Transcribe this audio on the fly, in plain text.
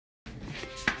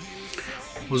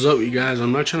What's up, you guys?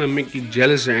 I'm not trying to make you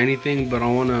jealous or anything, but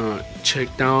I want to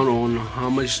check down on how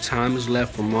much time is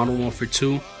left for Modern Warfare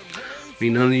 2. I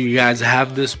mean, none of you guys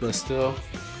have this, but still.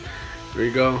 Here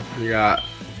we go. We got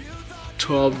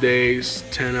 12 days,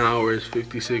 10 hours,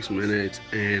 56 minutes,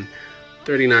 and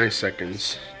 39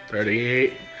 seconds.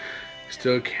 38.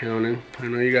 Still counting. I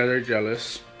know you guys are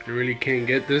jealous. You really can't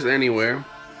get this anywhere.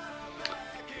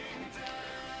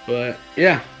 But,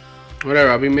 yeah.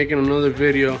 Whatever. I'll be making another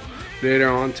video later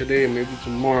on today, maybe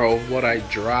tomorrow, of what I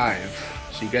drive,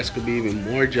 so you guys could be even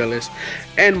more jealous,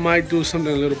 and might do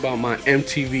something a little about my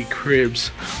MTV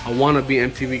cribs. I want to be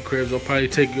MTV cribs. I'll probably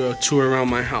take you a tour around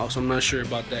my house. I'm not sure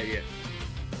about that yet.